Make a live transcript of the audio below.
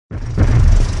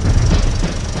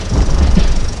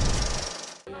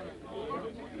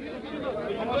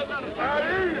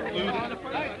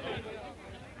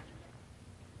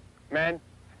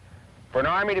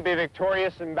army to be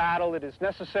victorious in battle, it is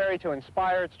necessary to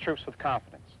inspire its troops with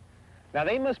confidence. Now,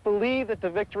 they must believe that the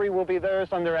victory will be theirs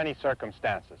under any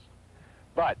circumstances.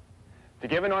 But to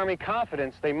give an army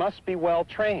confidence, they must be well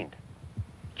trained.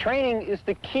 Training is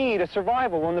the key to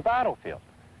survival on the battlefield.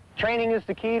 Training is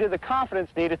the key to the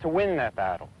confidence needed to win that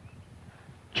battle.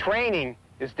 Training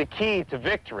is the key to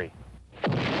victory.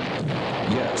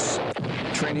 Yes,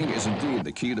 training is indeed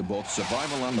the key to both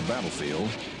survival on the battlefield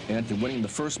and to winning the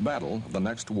first battle of the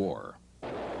next war.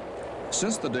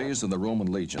 Since the days of the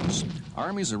Roman legions,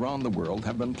 armies around the world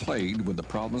have been plagued with the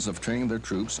problems of training their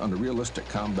troops under realistic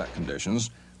combat conditions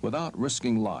without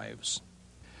risking lives.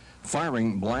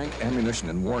 Firing blank ammunition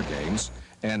in war games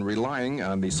and relying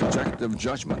on the subjective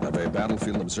judgment of a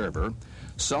battlefield observer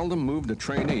seldom moved a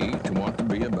trainee to want to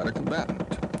be a better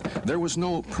combatant. There was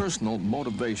no personal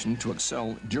motivation to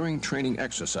excel during training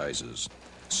exercises.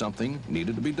 Something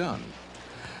needed to be done.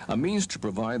 A means to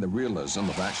provide the realism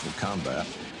of actual combat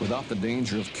without the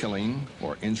danger of killing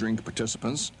or injuring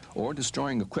participants or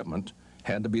destroying equipment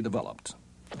had to be developed.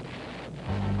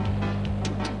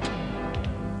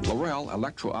 Loral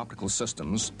Electro-Optical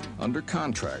Systems, under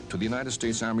contract to the United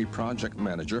States Army Project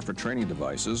Manager for Training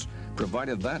Devices,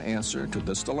 provided that answer to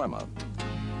this dilemma.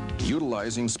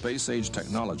 Utilizing space-age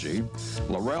technology,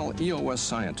 Loral EOS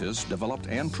scientists developed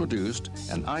and produced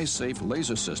an eye-safe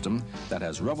laser system that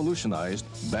has revolutionized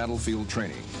battlefield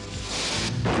training.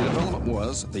 The development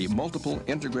was the Multiple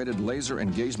Integrated Laser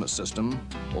Engagement System,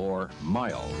 or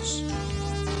MILES.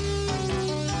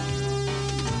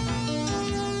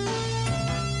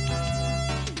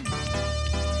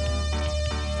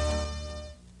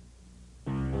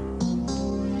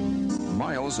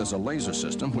 MILES is a laser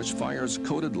system which fires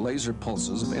coded laser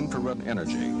pulses of infrared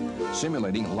energy,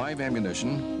 simulating live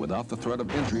ammunition without the threat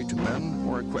of injury to men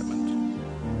or equipment.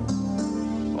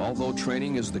 Although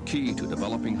training is the key to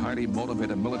developing highly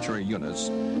motivated military units,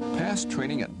 past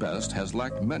training at best has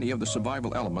lacked many of the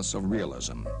survival elements of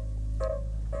realism.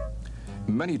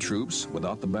 Many troops,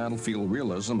 without the battlefield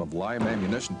realism of live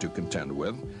ammunition to contend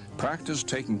with, practice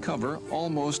taking cover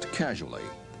almost casually.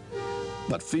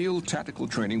 But field tactical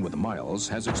training with MILES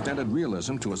has extended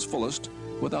realism to its fullest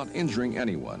without injuring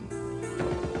anyone.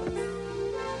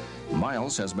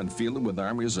 MILES has been fielded with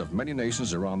armies of many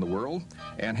nations around the world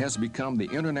and has become the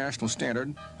international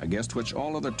standard against which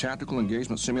all other tactical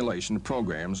engagement simulation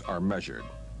programs are measured.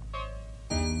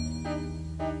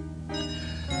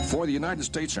 For the United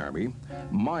States Army,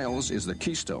 MILES is the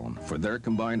keystone for their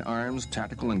Combined Arms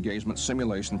Tactical Engagement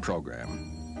Simulation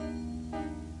program.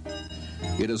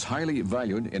 It is highly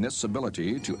valued in its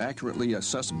ability to accurately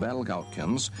assess battle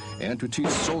outcomes and to teach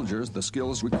soldiers the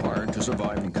skills required to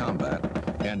survive in combat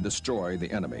and destroy the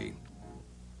enemy.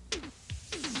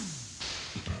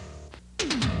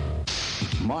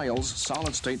 MILES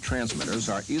solid-state transmitters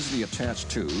are easily attached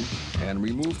to and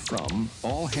removed from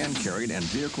all hand-carried and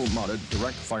vehicle-mounted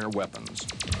direct-fire weapons.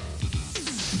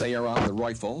 They are on the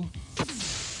rifle,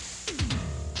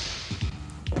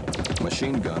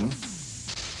 machine gun,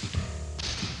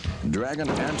 Dragon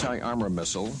anti-armor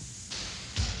missile,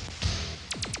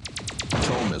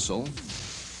 tow missile,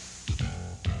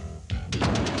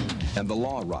 and the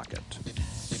Law rocket.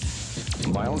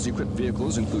 MILES-equipped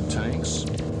vehicles include tanks,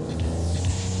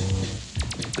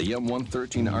 the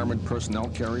M113 armored personnel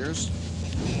carriers,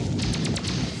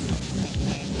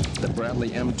 the Bradley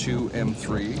M2,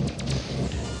 M3,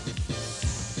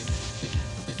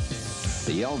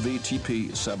 the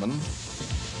LVTP-7,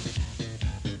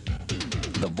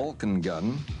 the Vulcan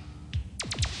gun,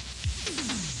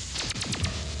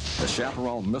 the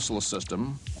Chaparral missile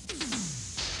system,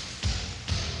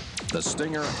 the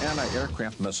Stinger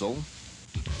anti-aircraft missile,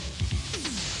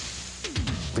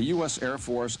 the U.S. Air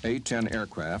Force A-10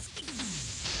 aircraft,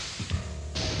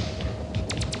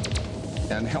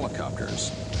 and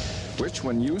helicopters, which,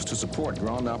 when used to support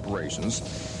ground operations,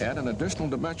 add an additional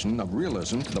dimension of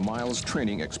realism to the MILES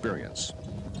training experience.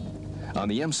 On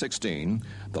the M16,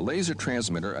 the laser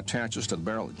transmitter attaches to the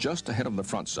barrel just ahead of the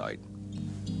front sight.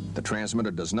 The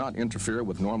transmitter does not interfere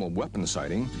with normal weapon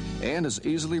sighting and is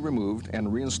easily removed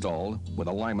and reinstalled with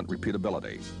alignment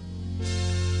repeatability.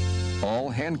 All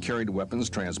hand-carried weapons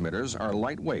transmitters are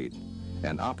lightweight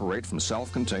and operate from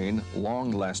self-contained,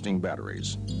 long-lasting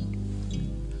batteries.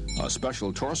 A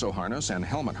special torso harness and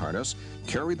helmet harness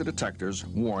carry the detectors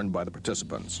worn by the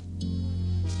participants.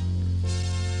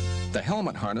 The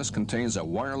helmet harness contains a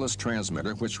wireless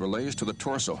transmitter which relays to the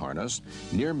torso harness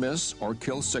near-miss or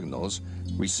kill signals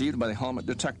received by the helmet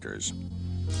detectors.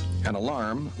 An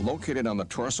alarm located on the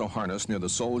torso harness near the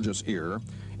soldier's ear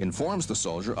informs the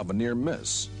soldier of a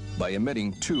near-miss by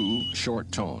emitting 2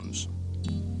 short tones.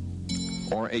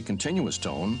 or a continuous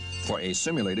tone for a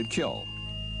simulated kill.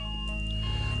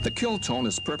 The kill tone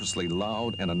is purposely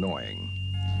loud and annoying.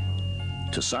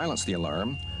 To silence the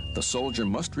alarm, the soldier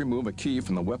must remove a key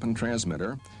from the weapon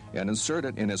transmitter and insert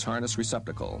it in his harness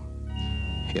receptacle.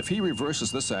 If he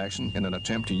reverses this action in an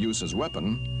attempt to use his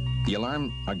weapon, the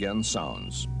alarm again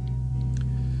sounds.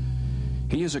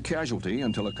 He is a casualty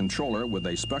until a controller with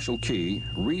a special key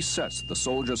resets the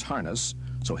soldier's harness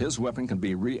so his weapon can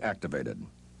be reactivated.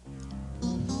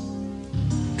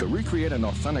 To recreate an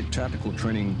authentic tactical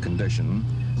training condition,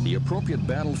 the appropriate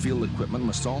battlefield equipment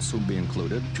must also be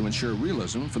included to ensure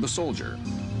realism for the soldier.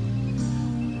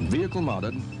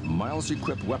 Vehicle-mounted,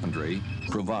 miles-equipped weaponry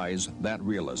provides that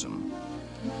realism.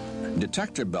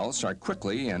 Detector belts are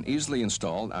quickly and easily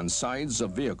installed on sides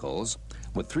of vehicles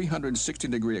with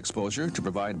 360-degree exposure to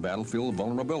provide battlefield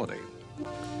vulnerability.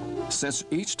 Since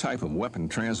each type of weapon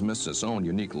transmits its own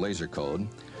unique laser code,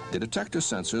 the detector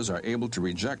sensors are able to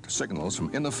reject signals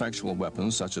from ineffectual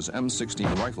weapons such as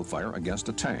M16 rifle fire against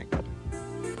a tank.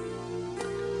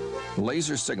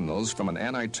 Laser signals from an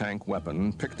anti-tank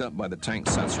weapon picked up by the tank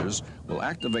sensors will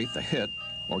activate the hit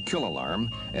or kill alarm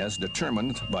as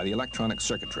determined by the electronic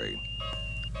circuitry.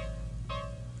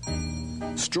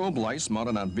 Strobe lights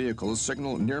mounted on vehicles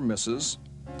signal near misses,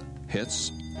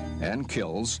 hits, and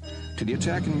kills to the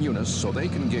attacking units so they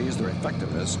can gauge their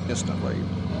effectiveness instantly.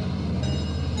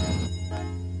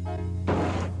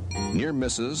 Near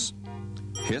misses,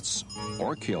 hits,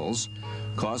 or kills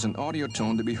cause an audio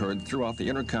tone to be heard throughout the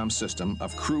intercom system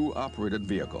of crew-operated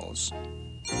vehicles.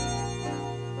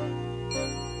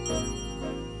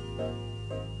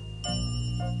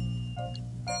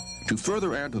 To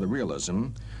further add to the realism,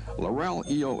 Laurel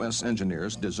EOS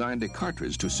engineers designed a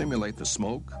cartridge to simulate the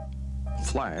smoke,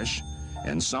 flash,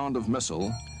 and sound of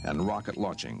missile and rocket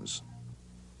launchings.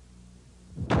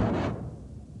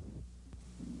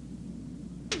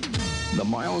 The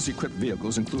miles-equipped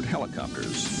vehicles include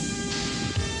helicopters.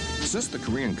 Since the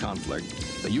Korean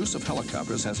conflict, the use of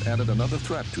helicopters has added another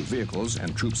threat to vehicles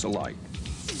and troops alike.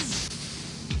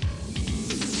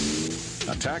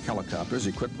 Attack helicopters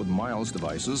equipped with Miles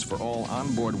devices for all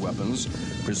onboard weapons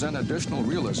present additional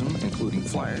realism, including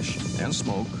flash and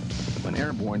smoke, when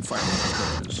airborne fighting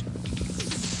occurs.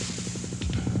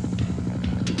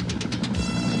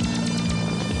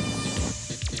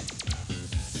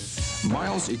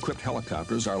 Miles-equipped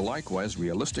helicopters are likewise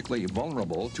realistically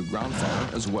vulnerable to ground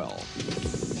fire as well.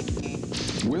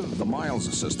 With the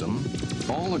Miles system,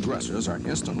 all aggressors are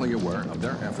instantly aware of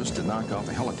their efforts to knock off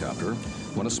a helicopter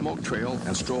when a smoke trail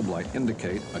and strobe light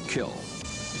indicate a kill.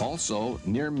 Also,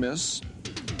 near miss,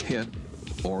 hit,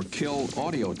 or kill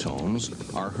audio tones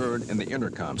are heard in the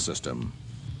intercom system.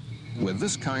 With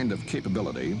this kind of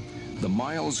capability, the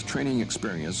Miles training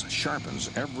experience sharpens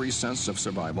every sense of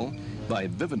survival by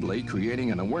vividly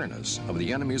creating an awareness of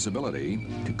the enemy's ability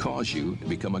to cause you to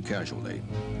become a casualty.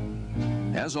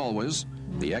 As always,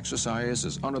 the exercise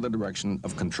is under the direction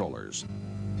of controllers.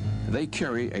 They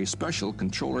carry a special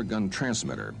controller gun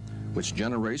transmitter, which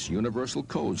generates universal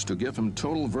codes to give him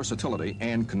total versatility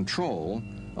and control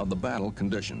of the battle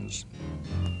conditions.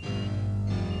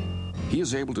 He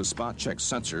is able to spot check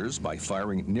sensors by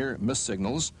firing near-miss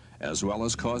signals, as well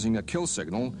as causing a kill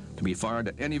signal to be fired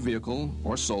at any vehicle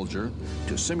or soldier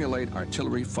to simulate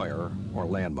artillery fire or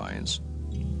landmines.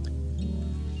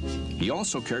 He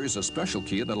also carries a special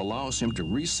key that allows him to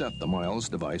reset the Miles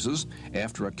devices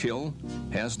after a kill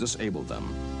has disabled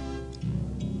them.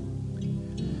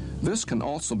 This can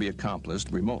also be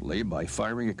accomplished remotely by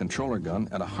firing a controller gun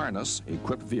at a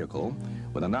harness-equipped vehicle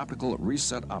with an optical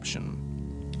reset option.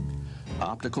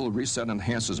 Optical reset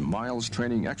enhances Miles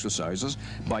training exercises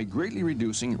by greatly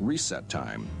reducing reset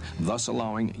time, thus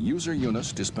allowing user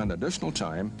units to spend additional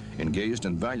time engaged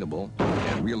in valuable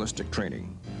and realistic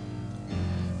training.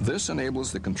 This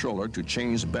enables the controller to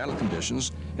change battle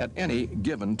conditions at any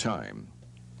given time.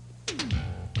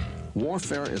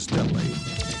 Warfare is deadly.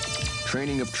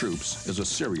 Training of troops is a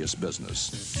serious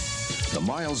business. The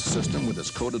Miles system with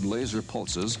its coded laser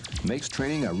pulses makes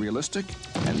training a realistic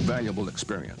and valuable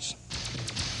experience.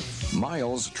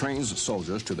 Miles trains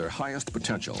soldiers to their highest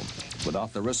potential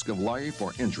without the risk of life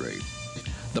or injury.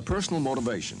 The personal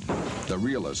motivation, the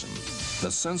realism,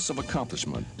 the sense of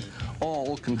accomplishment,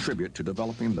 all contribute to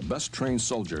developing the best trained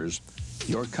soldiers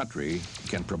your country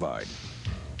can provide.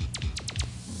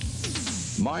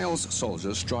 Miles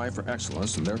soldiers strive for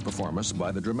excellence in their performance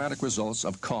by the dramatic results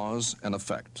of cause and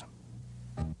effect.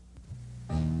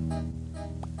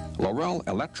 Laurel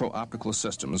Electro-Optical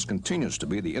Systems continues to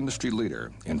be the industry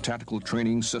leader in tactical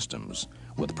training systems,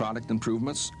 with product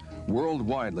improvements,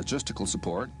 worldwide logistical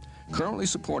support, currently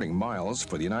supporting Miles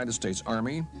for the United States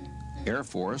Army, Air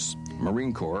Force,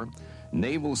 Marine Corps,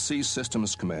 Naval Sea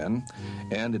Systems Command,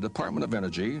 and the Department of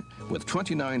Energy with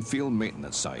 29 field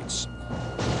maintenance sites.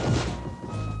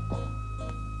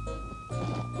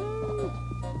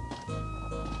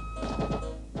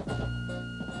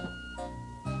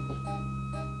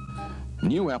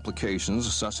 New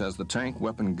applications such as the Tank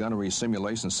Weapon Gunnery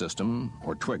Simulation System,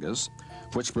 or TWIGAS,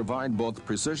 which provide both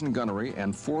precision gunnery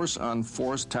and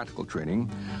force-on-force tactical training,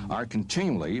 are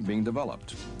continually being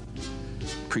developed.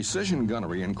 Precision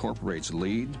gunnery incorporates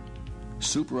lead,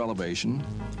 super elevation,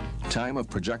 time of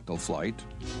projectile flight,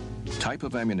 type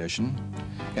of ammunition,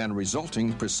 and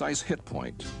resulting precise hit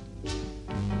point.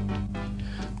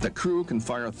 The crew can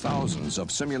fire thousands of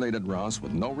simulated rounds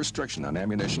with no restriction on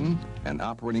ammunition and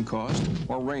operating cost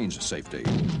or range safety.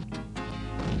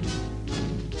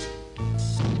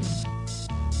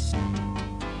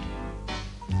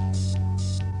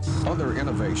 Other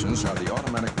innovations are the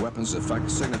Automatic Weapons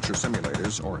Effect Signature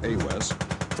Simulators, or AWES,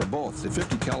 for both the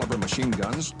 50 caliber machine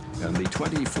guns and the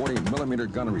 20-40 millimeter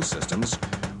gunnery systems,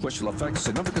 which will affect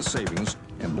significant savings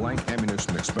in blank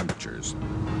ammunition expenditures.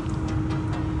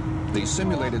 The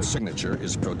simulated signature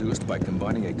is produced by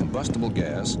combining a combustible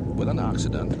gas with an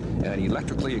oxidant and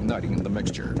electrically igniting the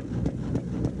mixture.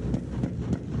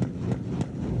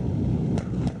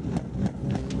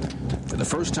 For the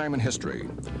first time in history,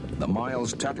 the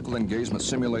Miles Tactical Engagement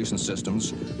Simulation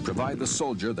Systems provide the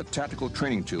soldier the tactical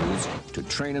training tools to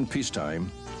train in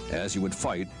peacetime as you would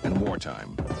fight in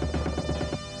wartime.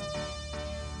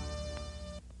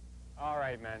 All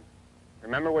right, men.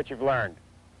 Remember what you've learned.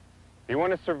 If you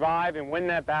want to survive and win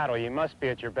that battle, you must be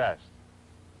at your best.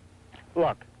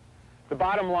 Look, the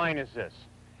bottom line is this.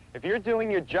 If you're doing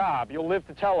your job, you'll live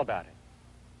to tell about it.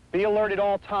 Be alert at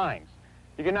all times.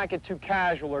 You cannot get too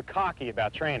casual or cocky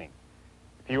about training.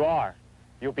 If you are,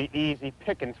 you'll be easy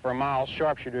pickings for a Miles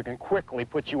sharpshooter who can quickly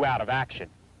put you out of action.